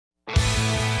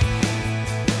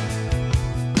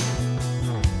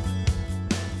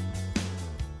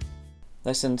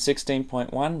Lesson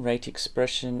 16.1, Rate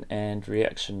Expression and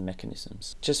Reaction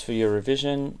Mechanisms. Just for your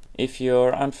revision, if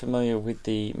you're unfamiliar with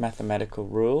the mathematical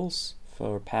rules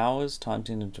for powers, times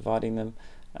and dividing them,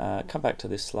 come back to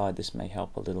this slide. This may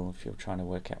help a little if you're trying to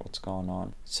work out what's going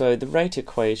on. So the rate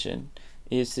equation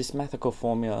is this mathematical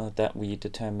formula that we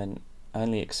determine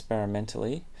only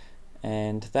experimentally,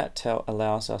 and that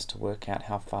allows us to work out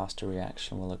how fast a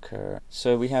reaction will occur.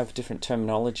 So we have different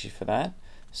terminology for that.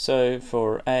 So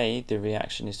for A, the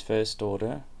reaction is first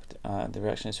order.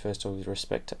 With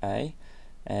respect to A,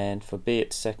 and for B,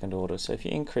 it's second order. So if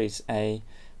you increase A,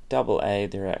 double A,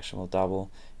 the reaction will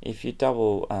double. If you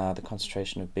double the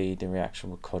concentration of B, the reaction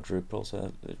will quadruple.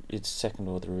 So it's second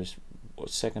order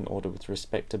with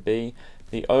respect to B.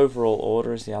 The overall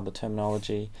order is the other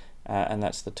terminology, and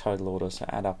that's the total order. So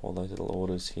add up all those little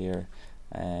orders here,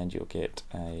 and you'll get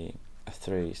a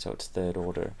 3, so it's third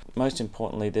order. Most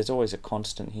importantly, there's always a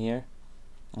constant here,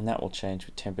 and that will change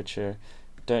with temperature.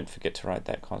 Don't forget to write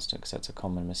that constant, because that's a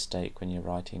common mistake when you're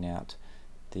writing out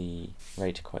the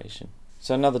rate equation.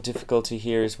 So another difficulty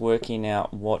here is working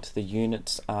out what the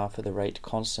units are for the rate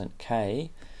constant K.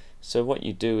 So what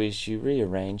you do is you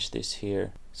rearrange this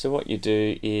here. So what you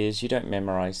do is you don't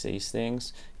memorize these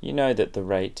things. You know that the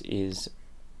rate is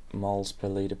moles per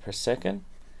liter per second.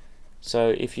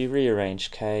 So if you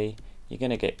rearrange K, you're going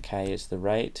to get K as the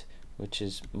rate, which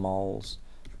is moles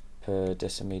per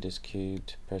decimeters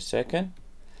cubed per second.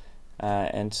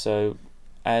 And so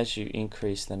as you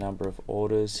increase the number of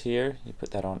orders here, you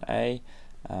put that on A,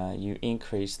 you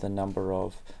increase the number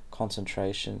of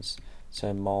concentrations,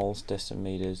 so moles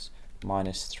decimeters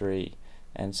minus 3,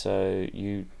 and so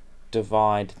you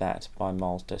divide that by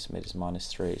moles decimeters minus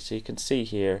 3. So you can see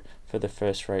here for the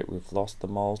first rate we've lost the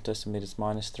moles decimeters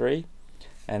minus 3,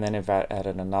 and then I've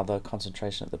added another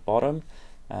concentration at the bottom,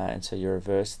 and so you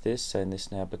reverse this, and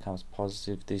this now becomes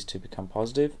positive. These two become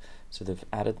positive, so they've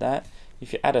added that.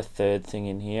 If you add a third thing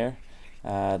in here,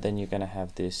 then you're going to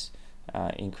have this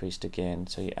increased again.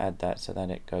 So you add that, so then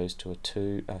it goes to a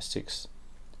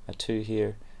 2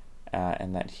 here,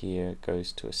 and that here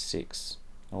goes to a 6,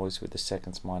 always with the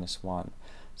seconds minus 1.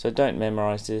 So don't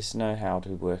memorize this, know how to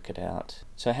work it out.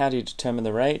 So how do you determine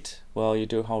the rate? Well, you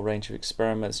do a whole range of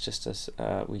experiments, just as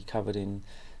we covered in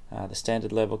the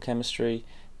standard level chemistry,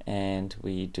 and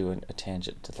we do a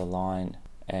tangent to the line.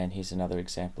 And here's another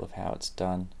example of how it's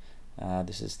done.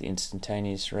 This is the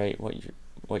instantaneous rate.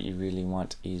 What you really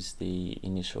want is the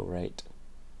initial rate,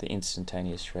 the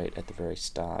instantaneous rate at the very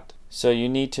start. So you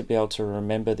need to be able to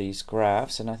remember these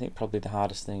graphs, and I think probably the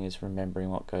hardest thing is remembering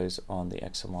what goes on the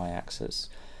x and y axis.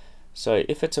 So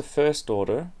if it's a first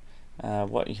order,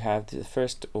 what you have, the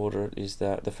first order is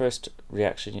the first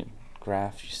reaction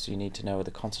graph, so you need to know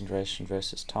the concentration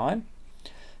versus time.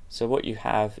 So what you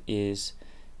have is,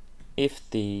 if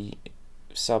the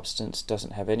substance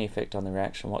doesn't have any effect on the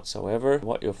reaction whatsoever,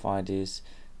 what you'll find is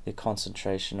the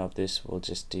concentration of this will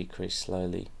just decrease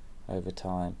slowly over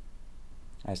time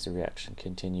as the reaction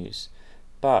continues.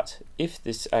 But if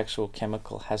this actual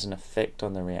chemical has an effect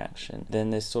on the reaction,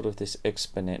 then there's sort of this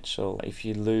exponential. If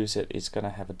you lose it, it's going to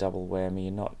have a double whammy.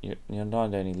 You're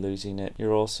not only losing it,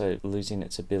 you're also losing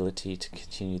its ability to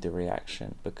continue the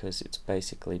reaction, because it's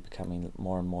basically becoming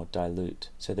more and more dilute.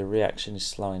 So the reaction is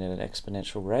slowing at an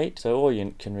exponential rate. So all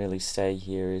you can really say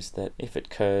here is that if it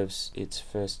curves, it's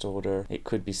first order. It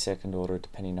could be second order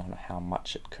depending on how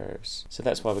much it curves. So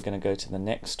that's why we're going to go to the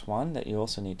next one that you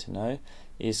also need to know,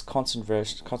 is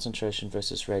concentration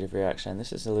versus rate of reaction.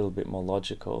 This is a little bit more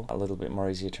logical, a little bit more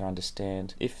easier to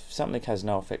understand. If something has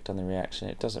no effect on the reaction,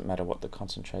 it doesn't matter what the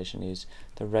concentration is,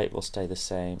 the rate will stay the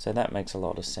same. So that makes a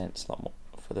lot of sense, a lot more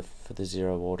for the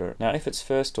zero order. Now if it's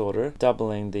first order,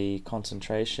 doubling the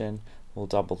concentration will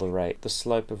double the rate. The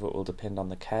slope of it will depend on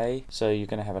the K, so you're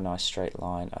going to have a nice straight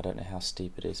line. I don't know how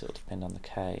steep it is, it will depend on the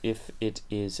K. If it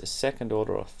is a second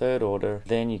order or third order,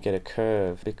 then you get a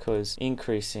curve, because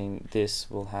increasing this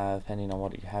will have, depending on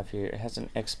what you have here, it has an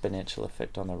exponential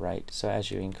effect on the rate. So as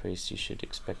you increase, you should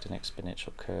expect an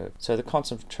exponential curve. So the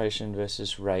concentration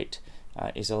versus rate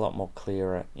is a lot more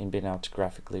clearer in being able to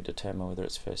graphically determine whether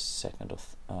it's first, second,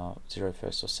 or zero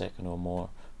first or second or more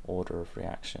order of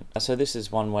reaction. So this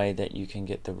is one way that you can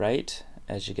get the rate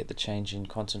as you get the change in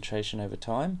concentration over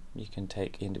time. You can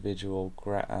take individual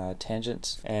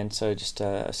tangents, and so just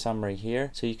a summary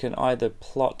here. So you can either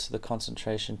plot the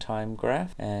concentration time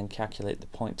graph and calculate the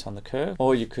points on the curve,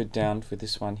 or you could down for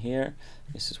this one here.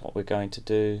 This is what we're going to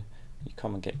do. You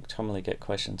commonly get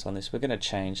questions on this. We're going to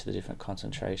change the different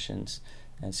concentrations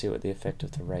and see what the effect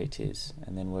of the rate is,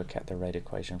 and then work out the rate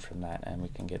equation from that, and we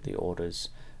can get the orders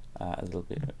a little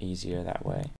bit easier that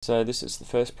way. So this is the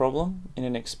first problem. In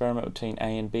an experiment between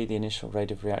A and B, the initial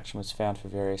rate of reaction was found for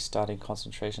various starting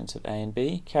concentrations of A and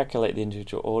B. Calculate the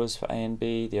individual orders for A and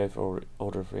B, the overall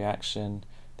order of reaction,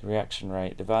 the reaction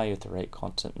rate, the value of the rate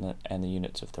constant, and the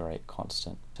units of the rate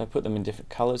constant. So I put them in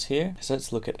different colors here. So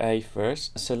let's look at A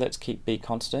first. So let's keep B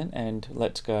constant, and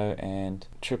let's go and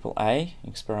triple A,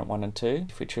 experiment 1 and 2.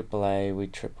 If we triple A, we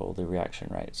triple the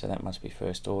reaction rate, so that must be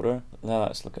first order. Now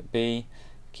let's look at B.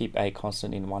 Keep A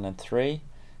constant in 1 and 3,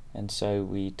 and so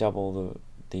we double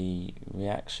the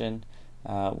reaction.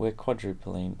 We're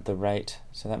quadrupling the rate,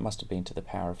 so that must have been to the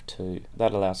power of 2.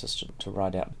 That allows us to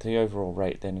write out the overall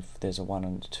rate. Then if there's a 1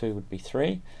 and a 2 would be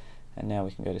 3, and now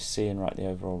we can go to C and write the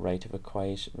overall rate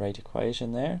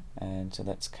equation there, and so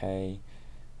that's K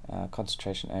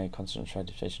concentration A,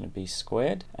 concentration of B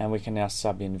squared, and we can now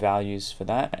sub in values for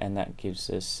that, and that gives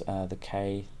us the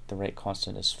K, the rate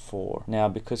constant, is 4. Now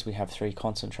because we have 3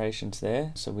 concentrations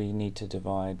there, so we need to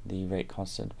divide the rate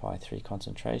constant by 3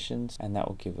 concentrations, and that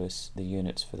will give us the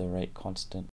units for the rate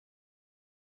constant.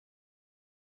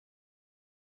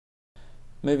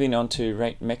 Moving on to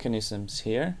rate mechanisms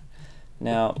here.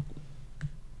 Now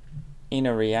in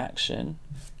a reaction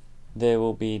there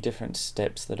will be different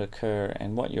steps that occur,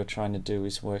 and what you're trying to do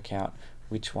is work out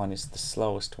which one is the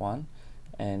slowest one,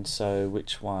 and so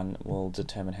which one will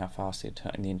determine how fast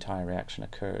the entire reaction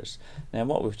occurs. Now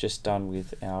what we've just done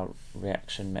with our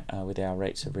reaction, with our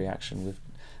rates of reaction,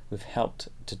 we've helped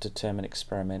to determine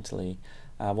experimentally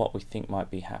what we think might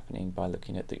be happening by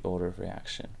looking at the order of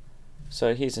reaction.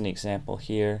 So here's an example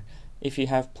here. If you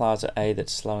have plaza A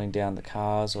that's slowing down the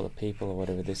cars or the people or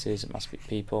whatever this is, it must be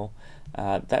people,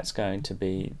 that's going to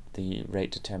be the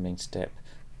rate determining step.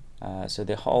 So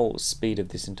the whole speed of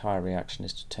this entire reaction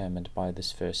is determined by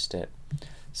this first step.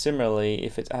 Similarly,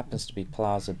 if it happens to be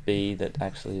plaza B that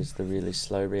actually is the really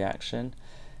slow reaction,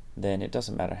 then it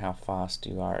doesn't matter how fast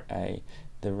you are at A,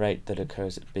 the rate that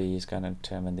occurs at B is going to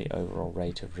determine the overall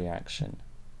rate of reaction.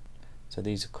 So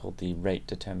these are called the rate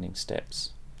determining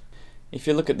steps. If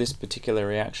you look at this particular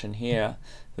reaction here,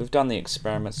 we've done the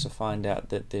experiments to find out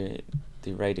that the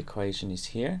rate equation is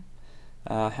here.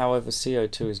 However,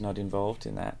 CO2 is not involved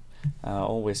in that.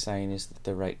 All we're saying is that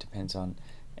the rate depends on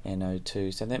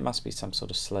NO2, so there must be some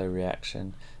sort of slow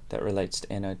reaction that relates to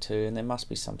NO2, and there must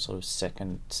be some sort of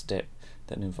second step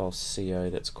that involves CO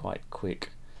that's quite quick.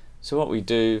 So what we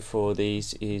do for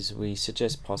these is we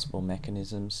suggest possible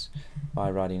mechanisms by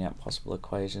writing out possible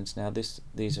equations. Now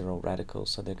these are all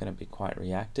radicals, so they're going to be quite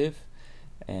reactive,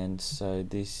 and so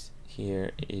this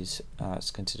here is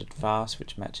considered fast,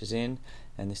 which matches in,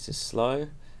 and this is slow,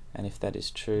 and if that is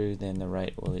true, then the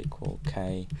rate will equal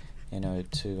K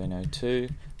NO2,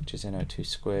 which is NO2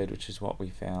 squared, which is what we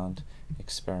found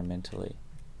experimentally.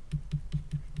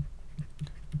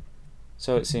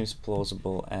 So it seems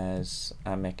plausible as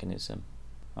a mechanism.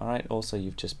 Alright, also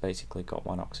you've just basically got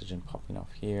one oxygen popping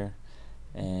off here,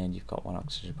 and you've got one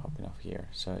oxygen popping off here.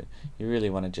 So you really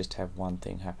want to just have one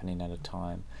thing happening at a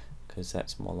time, because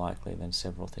that's more likely than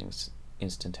several things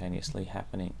instantaneously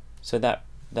happening. So that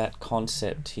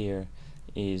concept here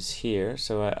is here.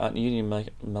 So a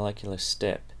unimolecular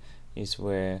step is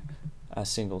where a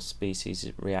single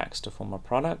species reacts to form a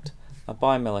product. A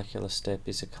bimolecular step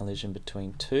is a collision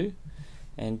between two,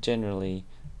 and generally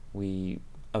we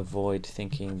avoid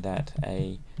thinking that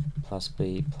A plus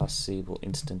B plus C will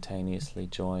instantaneously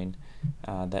join.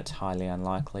 That's highly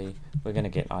unlikely. We're going to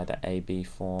get either AB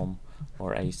form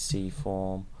or AC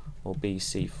form or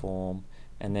BC form,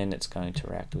 and then it's going to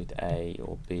react with A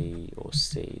or B or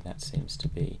C. That seems to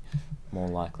be more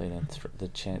likely than the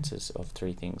chances of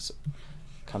three things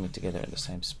coming together at the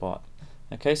same spot.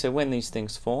 Okay, so when these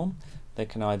things form, they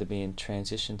can either be in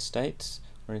transition states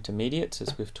or intermediates,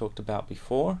 as we've talked about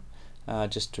before.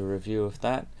 Just a review of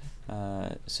that.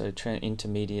 So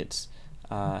intermediates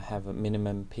have a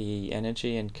minimum PE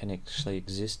energy and can actually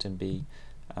exist and be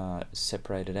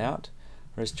separated out,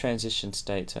 whereas transition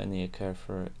states only occur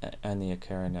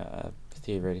in a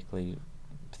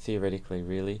theoretically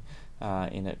really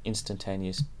in an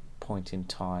instantaneous point in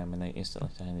time, and they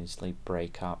instantaneously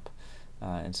break up,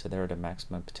 and so they're at a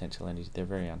maximum potential energy. They're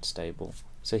very unstable.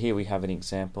 So here we have an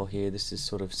example here. This is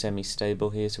sort of semi-stable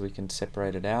here, so we can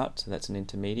separate it out. So that's an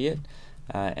intermediate,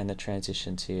 and the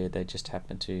transitions here, they just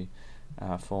happen to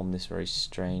form this very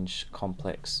strange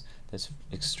complex that's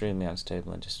extremely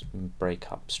unstable and just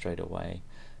break up straight away.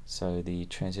 So the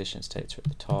transition states are at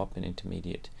the top and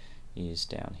intermediate is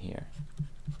down here.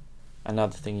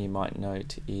 Another thing you might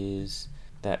note is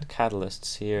that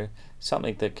catalysts here,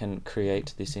 something that can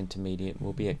create this intermediate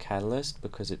will be a catalyst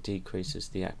because it decreases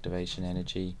the activation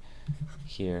energy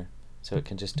here. so it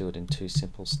can just do it in 2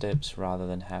 simple steps rather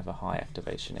than have a high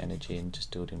activation energy and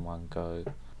just do it in one go.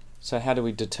 So how do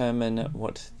we determine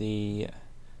what the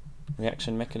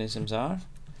reaction mechanisms are?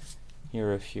 Here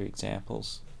are a few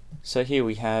examples. So here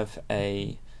we have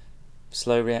a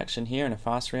slow reaction here and a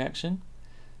fast reaction.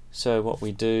 So what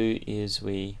we do is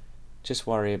we just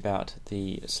worry about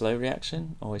the slow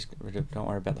reaction, always don't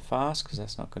worry about the fast, because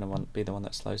that's not going to be the one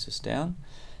that slows us down.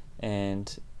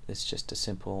 And it's just a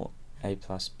simple A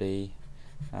plus B,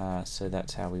 so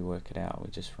that's how we work it out.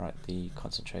 We just write the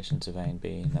concentrations of A and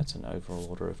B, and that's an overall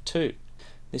order of 2.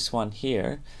 This one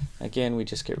here, again, we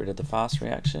just get rid of the fast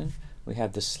reaction. We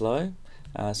have the slow,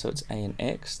 so it's A and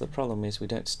X. The problem is we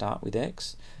don't start with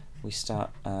X. We start,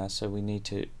 so we need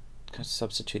to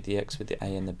substitute the X with the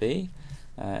A and the B.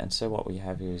 And so what we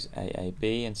have here is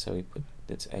AAB, and so we put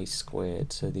it's A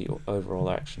squared. So the overall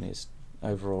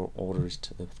order is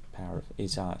to the power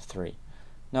of 3.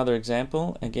 Another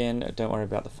example, again, don't worry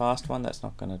about the fast one. That's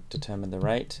not going to determine the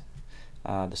rate.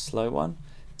 The slow one,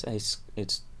 it's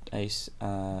A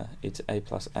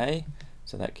plus A,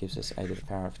 so that gives us A to the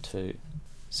power of 2.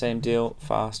 Same deal,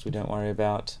 fast we don't worry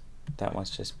about. That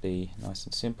one's just B, nice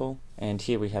and simple. And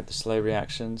here we have the slow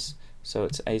reactions, so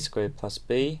it's A squared plus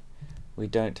B. We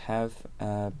don't have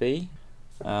B,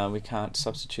 we can't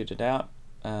substitute it out,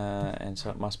 and so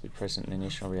it must be present in the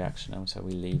initial reaction, and so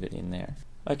we leave it in there.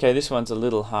 Okay, this one's a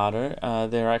little harder.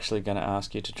 They're actually going to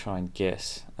ask you to try and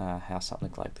guess how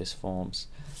something like this forms.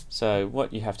 So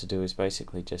what you have to do is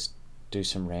basically just do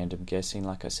some random guessing,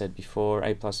 like I said before.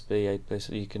 A plus B, A plus,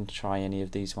 you can try any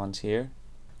of these ones here.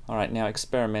 Alright, now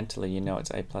experimentally you know it's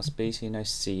A plus B, so you know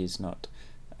C is not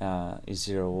is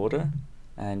 0 order,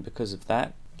 and because of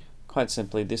that, quite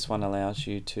simply, this one allows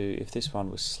you to, if this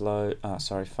one was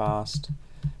fast,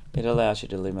 it allows you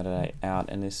to limit it out,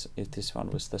 and if this one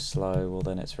was the slow, well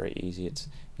then it's very easy,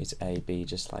 it's AB,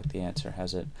 just like the answer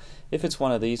has it. If it's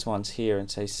one of these ones here, and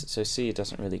say, so C, it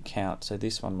doesn't really count, so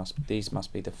these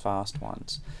must be the fast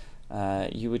ones,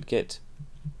 you would get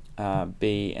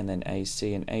B and then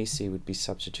AC, and AC would be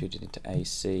substituted into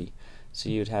AC, so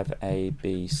you'd have A,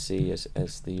 B, C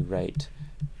as the rate,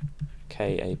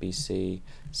 K, A, B, C.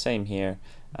 Same here,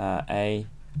 A,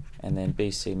 and then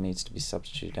BC needs to be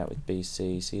substituted out with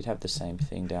BC, so you'd have the same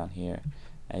thing down here,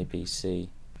 ABC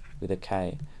with a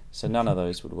K. So none of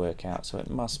those would work out, so it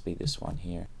must be this one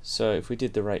here. So if we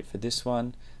did the rate for this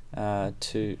one,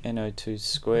 to NO2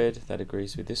 squared, that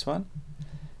agrees with this one.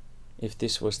 If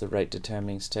this was the rate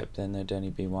determining step, then there'd only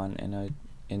be one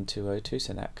N2O2,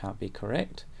 so that can't be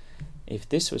correct. If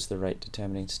this was the rate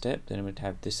determining step, then it would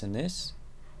have this and this.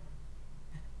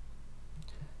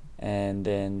 And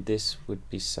then this would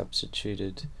be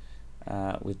substituted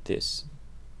with this,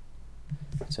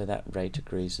 so that rate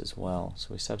agrees as well. So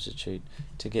we substitute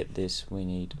to get this,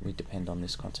 we depend on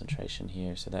this concentration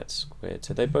here, so that's squared.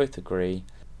 So they both agree.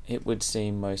 It would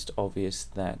seem most obvious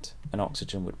that an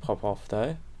oxygen would pop off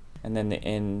though, and then the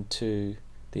N2,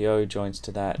 the O joins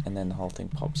to that, and then the whole thing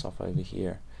pops off over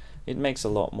here. It makes a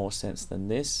lot more sense than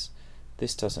this.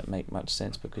 This doesn't make much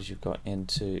sense because you've got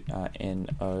N2,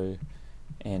 NO,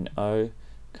 NO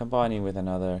combining with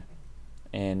another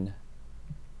N,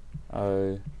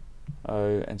 O,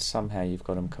 O, and somehow you've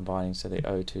got them combining, so the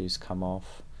O2s come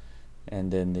off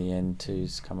and then the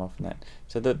N2s come off, and that.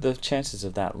 So the chances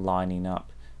of that lining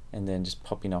up and then just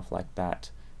popping off like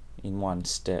that in one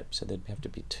step, so there'd have to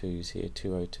be 2's here, 2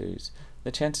 O2s.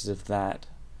 The chances of that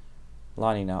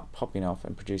lining up, popping off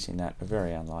and producing that are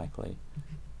very unlikely.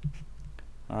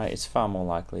 Alright, it's far more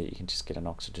likely you can just get an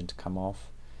oxygen to come off,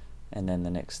 and then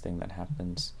the next thing that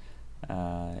happens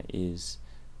is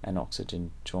an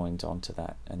oxygen joins onto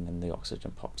that, and then the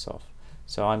oxygen pops off.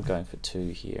 So I'm going for 2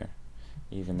 here,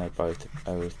 even though both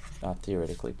are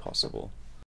theoretically possible.